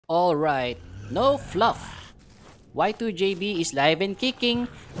Alright, no fluff. Y2JB is live and kicking,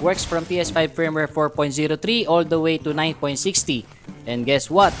 works from PS5 firmware 4.03 all the way to 9.60. And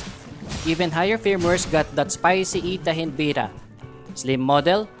guess what? Even higher firmwares got that spicy Itahin beta. Slim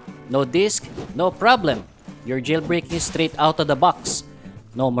model, no disc, no problem. You're jailbreaking straight out of the box.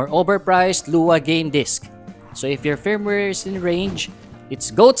 No more overpriced Lua game disc. So if your firmware is in range,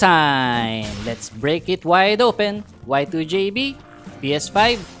 it's go time! Let's break it wide open. Y2JB,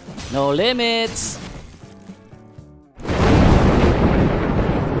 PS5, no limits!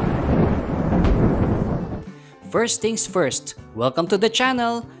 First things first, welcome to the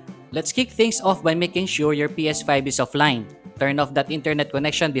channel! Let's kick things off by making sure your PS5 is offline. Turn off that internet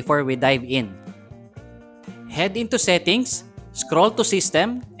connection before we dive in. Head into settings, scroll to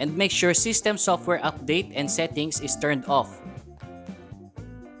system, and make sure system software update and settings is turned off.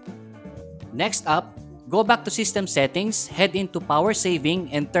 Next up, go back to system settings, head into power saving,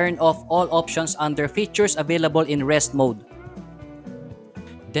 and turn off all options under features available in rest mode.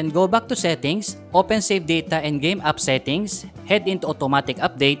 Then go back to settings, open save data and game app settings, head into automatic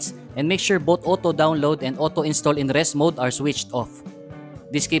updates, and make sure both auto download and auto install in rest mode are switched off.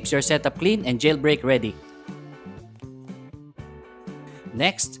 This keeps your setup clean and jailbreak ready.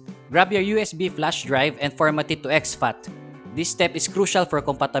 Next, grab your USB flash drive and format it to Exfat. This step is crucial for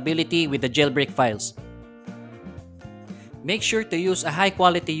compatibility with the jailbreak files. Make sure to use a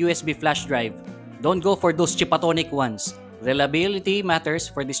high-quality USB flash drive. Don't go for those chipatonic ones. Reliability matters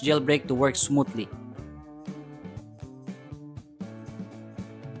for this jailbreak to work smoothly.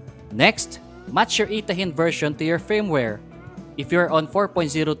 Next, match your Itahin version to your firmware. If you're on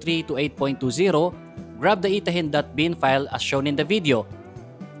 4.03 to 8.20, grab the Itahin.bin file as shown in the video.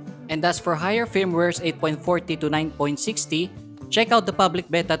 And as for higher firmwares 8.40 to 9.60, check out the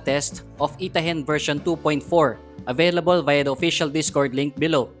public beta test of Itahin version 2.4, available via the official Discord link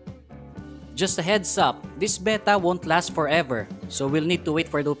below. Just a heads up, this beta won't last forever, so we'll need to wait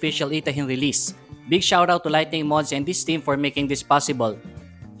for the official Itahin release. Big shout out to Lightning Mods and this team for making this possible.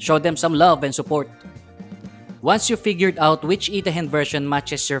 Show them some love and support. Once you figured out which Itahin version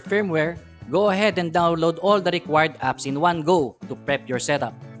matches your firmware, go ahead and download all the required apps in one go to prep your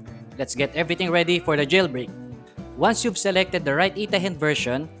setup. Let's get everything ready for the jailbreak. Once you've selected the right Itahin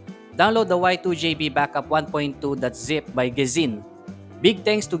version, download the Y2JB Backup 1.2.zip by Gezin. Big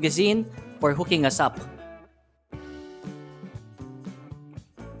thanks to Gezin for hooking us up.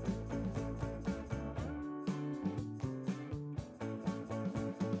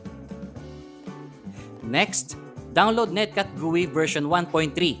 Next, download Netcat GUI version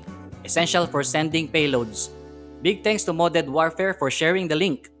 1.3, essential for sending payloads. Big thanks to Modded Warfare for sharing the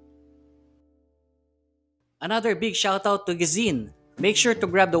link. Another big shoutout to Gezin. Make sure to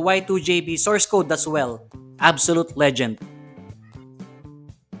grab the Y2JB source code as well. Absolute legend.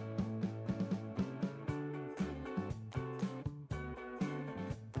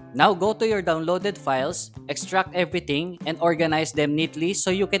 Now go to your downloaded files, extract everything, and organize them neatly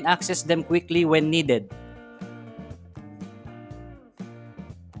so you can access them quickly when needed.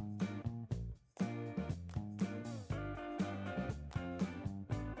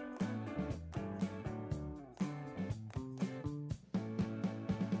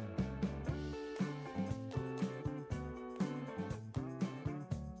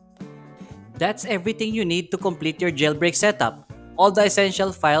 That's everything you need to complete your jailbreak setup. All the essential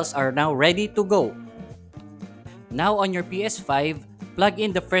files are now ready to go. Now on your PS5, plug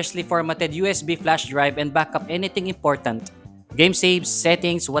in the freshly formatted USB flash drive and back up anything important. Game saves,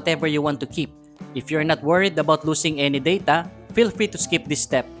 settings, whatever you want to keep. If you're not worried about losing any data, feel free to skip this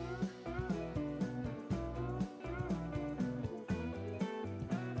step.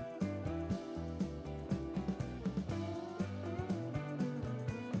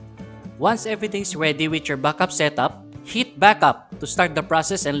 Once everything's ready with your backup setup, hit backup to start the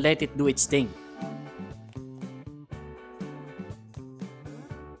process and let it do its thing.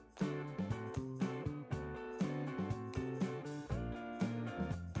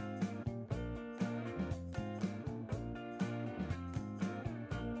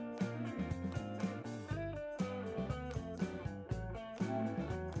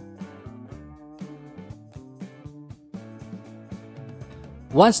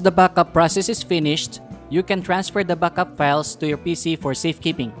 Once the backup process is finished, you can transfer the backup files to your PC for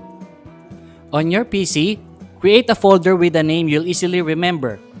safekeeping. On your PC, create a folder with a name you'll easily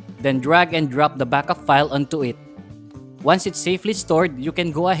remember, then drag and drop the backup file onto it. Once it's safely stored, you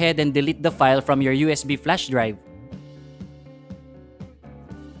can go ahead and delete the file from your USB flash drive.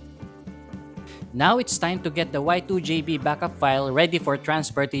 Now it's time to get the Y2JB backup file ready for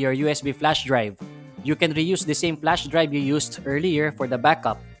transfer to your USB flash drive. You can reuse the same flash drive you used earlier for the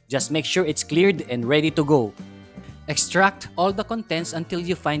backup. Just make sure it's cleared and ready to go. Extract all the contents until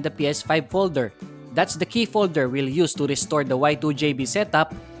you find the PS5 folder. That's the key folder we'll use to restore the Y2JB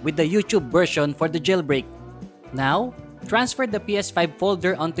setup with the YouTube version for the jailbreak. Now, transfer the PS5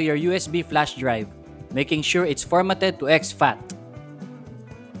 folder onto your USB flash drive, making sure it's formatted to Exfat.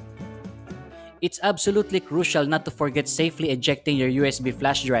 It's absolutely crucial not to forget safely ejecting your USB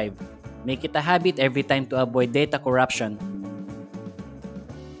flash drive. Make it a habit every time to avoid data corruption.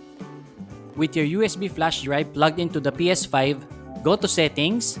 With your USB flash drive plugged into the PS5, go to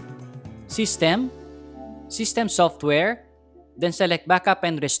Settings, System, System Software, then select Backup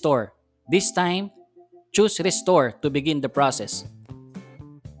and Restore. This time, choose Restore to begin the process.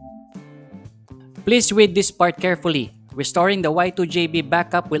 Please read this part carefully. Restoring the Y2JB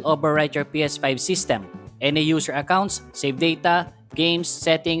backup will overwrite your PS5 system. Any user accounts, save data, games,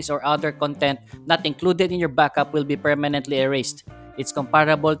 settings, or other content not included in your backup will be permanently erased. It's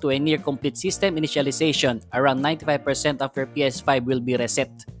comparable to a near-complete system initialization. Around 95% of your PS5 will be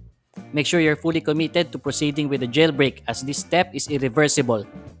reset. Make sure you're fully committed to proceeding with the jailbreak as this step is irreversible.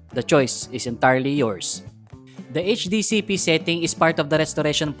 The choice is entirely yours. The HDCP setting is part of the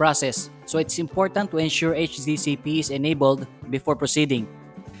restoration process, so it's important to ensure HDCP is enabled before proceeding.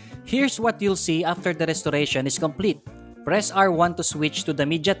 Here's what you'll see after the restoration is complete. Press R1 to switch to the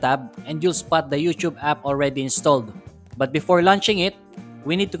Media tab and you'll spot the YouTube app already installed. But before launching it,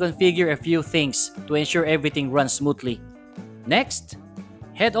 we need to configure a few things to ensure everything runs smoothly. Next,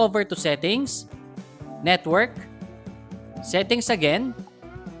 head over to Settings, Network, Settings again,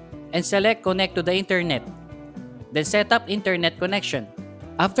 and select Connect to the Internet. Then set up Internet connection.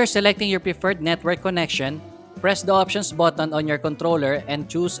 After selecting your preferred network connection, press the Options button on your controller and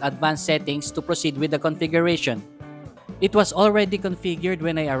choose Advanced Settings to proceed with the configuration. It was already configured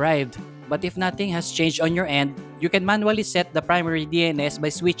when I arrived, but if nothing has changed on your end, you can manually set the primary DNS by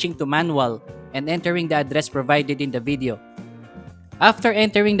switching to Manual and entering the address provided in the video. After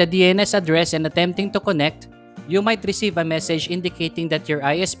entering the DNS address and attempting to connect, you might receive a message indicating that your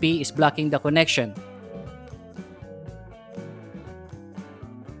ISP is blocking the connection.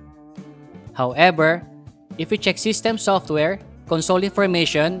 However, if you check System Software, Console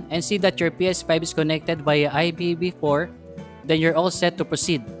Information, and see that your PS5 is connected via IPv4, then you're all set to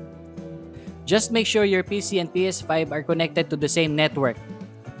proceed. Just make sure your PC and PS5 are connected to the same network.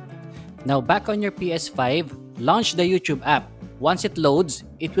 Now back on your PS5, launch the YouTube app. Once it loads,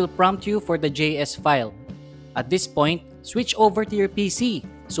 it will prompt you for the JS file. At this point, switch over to your PC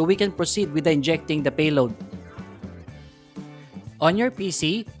so we can proceed with injecting the payload. On your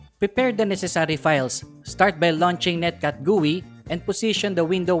PC, prepare the necessary files. Start by launching Netcat GUI and position the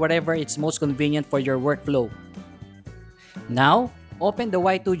window wherever it's most convenient for your workflow. Now, open the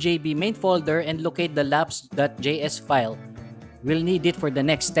Y2JB main folder and locate the laps.js file. We'll need it for the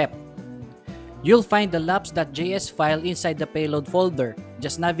next step. You'll find the laps.js file inside the payload folder.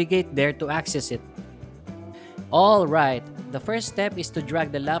 Just navigate there to access it. Alright, the first step is to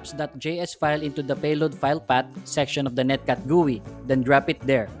drag the laps.js file into the payload file path section of the Netcat GUI, then drop it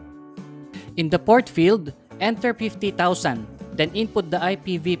there. In the port field, enter 50,000, then input the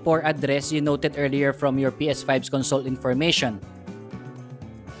IPv4 address you noted earlier from your PS5's console information.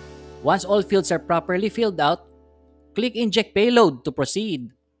 Once all fields are properly filled out, click Inject Payload to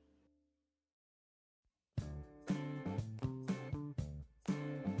proceed.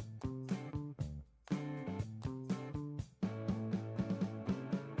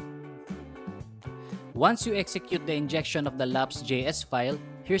 Once you execute the injection of the laps.js file,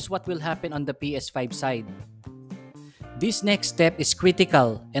 here's what will happen on the PS5 side. This next step is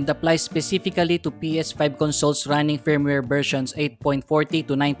critical and applies specifically to PS5 consoles running firmware versions 8.40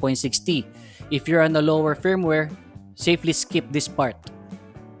 to 9.60. If you're on a lower firmware, safely skip this part.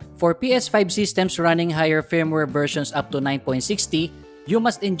 For PS5 systems running higher firmware versions up to 9.60, you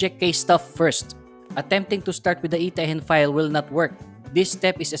must inject kstuff first. Attempting to start with the itahin file will not work. This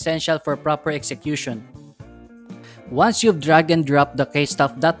step is essential for proper execution. Once you've dragged and dropped the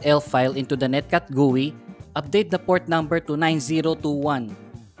kstuff.l file into the Netcat GUI, update the port number to 9021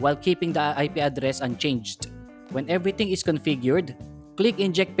 while keeping the IP address unchanged. When everything is configured, click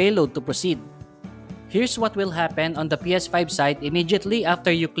Inject Payload to proceed. Here's what will happen on the PS5 side immediately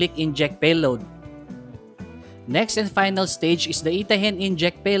after you click Inject Payload. Next and final stage is the itahin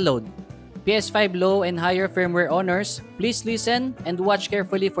Inject Payload. PS5 low and higher firmware owners, please listen and watch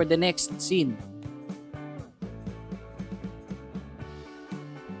carefully for the next scene.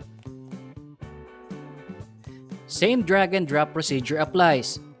 Same drag and drop procedure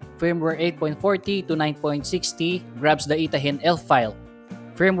applies. Firmware 8.40 to 9.60 grabs the itahin elf file.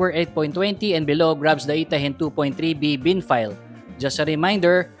 Firmware 8.20 and below grabs the itahin 2.3b bin file. Just a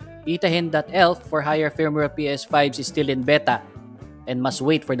reminder, Itahin.elf for higher firmware PS5s is still in beta and must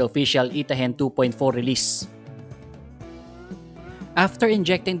wait for the official Itahin 2.4 release. After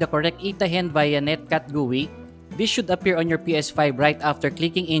injecting the correct Itahin via Netcat GUI, this should appear on your PS5 right after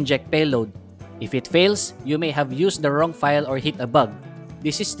clicking Inject Payload. If it fails, you may have used the wrong file or hit a bug.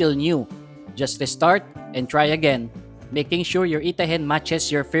 This is still new. Just restart and try again, making sure your Itahin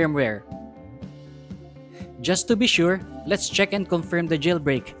matches your firmware. Just to be sure, let's check and confirm the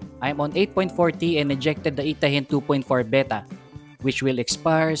jailbreak. I'm on 8.40 and injected the Itahin 2.4 beta, which will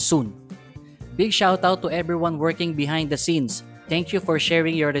expire soon. Big shout out to everyone working behind the scenes. Thank you for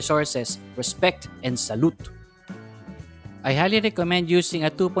sharing your resources, respect, and salute. I highly recommend using a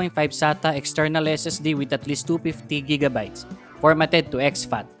 2.5 SATA external SSD with at least 250GB, formatted to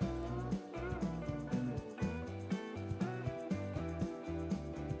Exfat.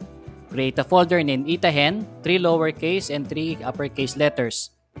 Create a folder named Itahin, 3 lowercase and 3 uppercase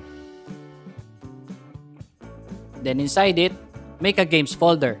letters. Then inside it, make a games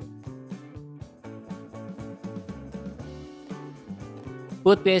folder.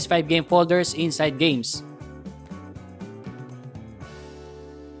 Put PS5 game folders inside games.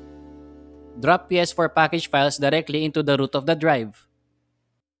 Drop PS4 package files directly into the root of the drive.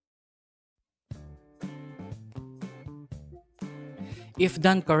 If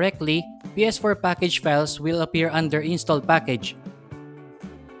done correctly, PS4 package files will appear under Install Package.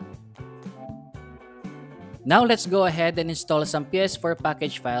 Now let's go ahead and install some PS4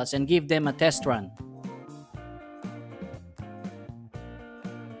 package files and give them a test run.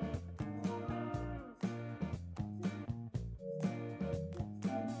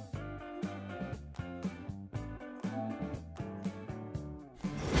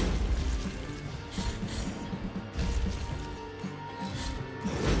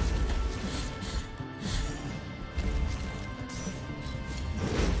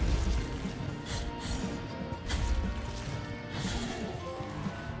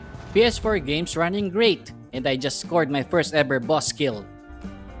 PS4 games running great, and I just scored my first ever boss kill.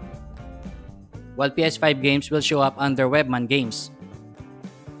 While PS5 games will show up under Webman Games.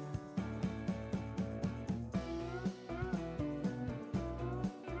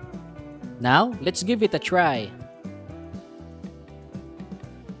 Now, let's give it a try.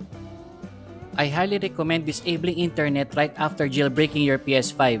 I highly recommend disabling internet right after jailbreaking your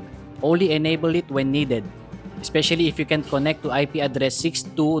PS5. Only enable it when needed, especially if you can connect to IP address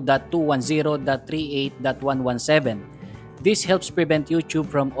 62.210.38.117. This helps prevent YouTube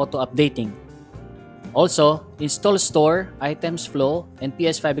from auto-updating. Also, install Store, Items Flow, and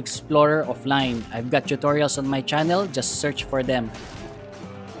PS5 Explorer offline. I've got tutorials on my channel, just search for them.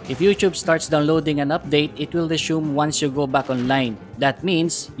 If YouTube starts downloading an update, it will resume once you go back online. That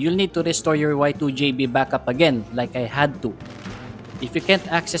means you'll need to restore your Y2JB backup again, like I had to. If you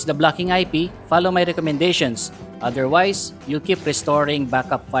can't access the blocking IP, follow my recommendations. Otherwise, you'll keep restoring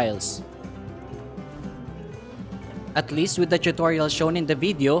backup files. At least with the tutorial shown in the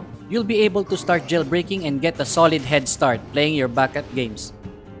video, you'll be able to start jailbreaking and get a solid head start playing your backup games.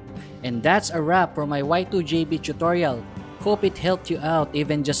 And that's a wrap for my Y2JB tutorial. Hope it helped you out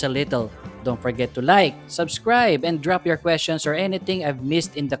even just a little. Don't forget to like, subscribe, and drop your questions or anything I've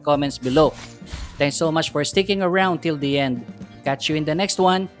missed in the comments below. Thanks so much for sticking around till the end. Catch you in the next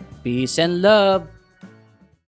one. Peace and love!